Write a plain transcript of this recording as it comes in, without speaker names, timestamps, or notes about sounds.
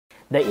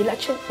The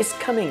election is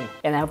coming,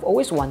 and I've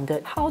always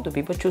wondered how do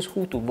people choose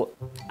who to vote.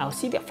 I'll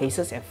see their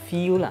faces and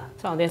feel lah.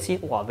 Some of them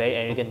see, wow, very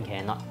arrogant,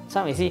 cannot.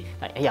 Some will see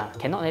like, yeah,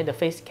 cannot the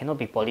face cannot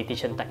be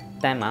politician type.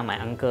 Time my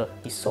uncle,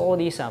 he saw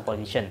this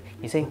politician.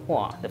 He say,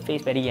 wow, the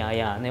face very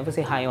yaya, never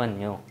say hi one,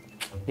 you know.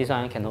 This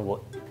one cannot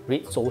vote.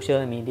 Read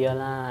social media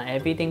lah.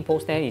 Everything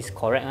post there is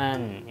correct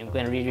one. You go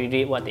and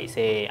read what they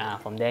say.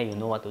 From there you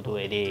know what to do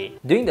already.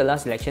 During the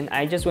last election,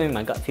 I just went with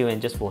my gut feel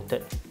and just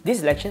voted.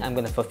 This election, I'm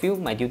going to fulfill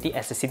my duty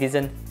as a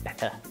citizen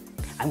better.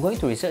 I'm going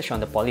to research on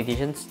the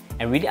politicians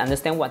and really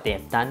understand what they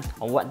have done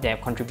or what they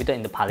have contributed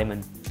in the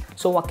parliament.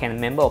 So what can a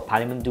member of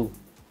parliament do?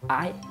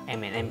 I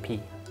am an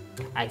MP.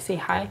 I say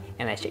hi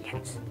and I shake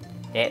hands.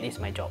 That is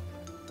my job.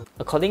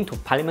 According to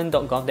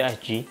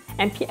parliament.gov.sg,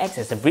 MP acts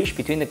as a bridge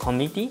between the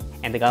community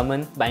and the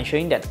government by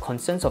ensuring that the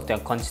concerns of their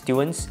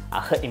constituents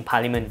are heard in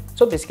parliament.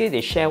 So basically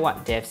they share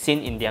what they have seen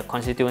in their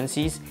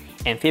constituencies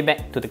and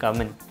feedback to the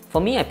government.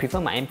 For me, I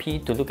prefer my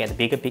MP to look at the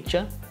bigger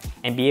picture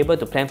and be able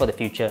to plan for the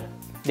future.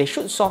 They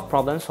should solve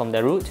problems from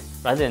the root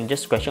rather than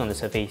just scratching on the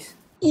surface.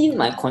 In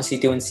my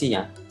constituency,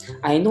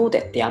 I know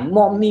that there are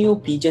more male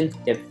pigeons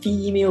than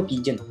female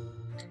pigeons.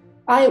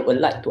 I would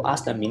like to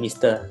ask the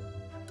minister,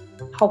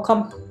 how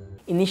come?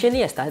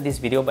 Initially, I started this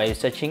video by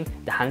researching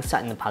the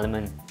Hansard in the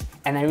parliament,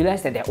 and I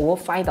realized that there are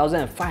over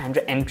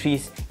 5,500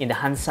 entries in the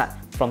Hansard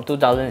from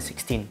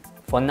 2016.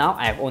 For now,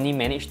 I have only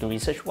managed to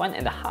research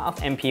 1.5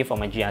 MP for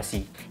my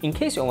GRC. In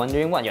case you're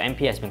wondering what your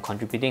MP has been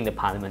contributing in the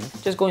parliament,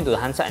 just go into the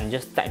Hansard and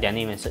just type their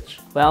name and search.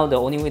 Well, the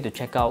only way to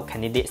check out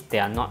candidates that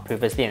are not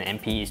previously an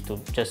MP is to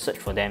just search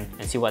for them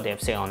and see what they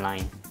have said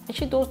online.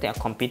 Actually, those that are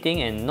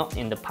competing and not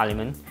in the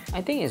parliament,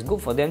 I think it's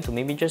good for them to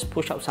maybe just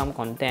push out some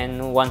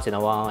content once in a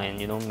while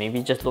and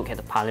maybe just look at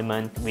the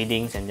parliament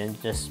readings and then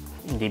just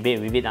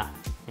debate with it,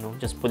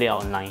 just put it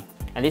out online.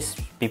 At least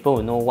people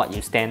will know what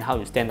you stand, how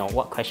you stand, or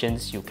what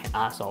questions you can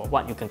ask or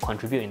what you can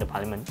contribute in the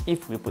parliament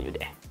if we put you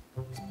there.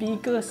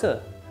 Speaker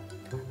sir,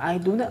 I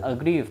do not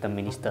agree with the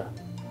minister.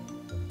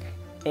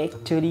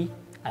 Actually,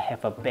 I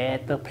have a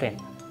better plan.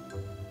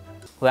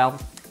 Well,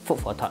 food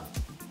for thought.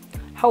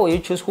 How will you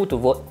choose who to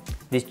vote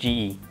this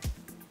GE?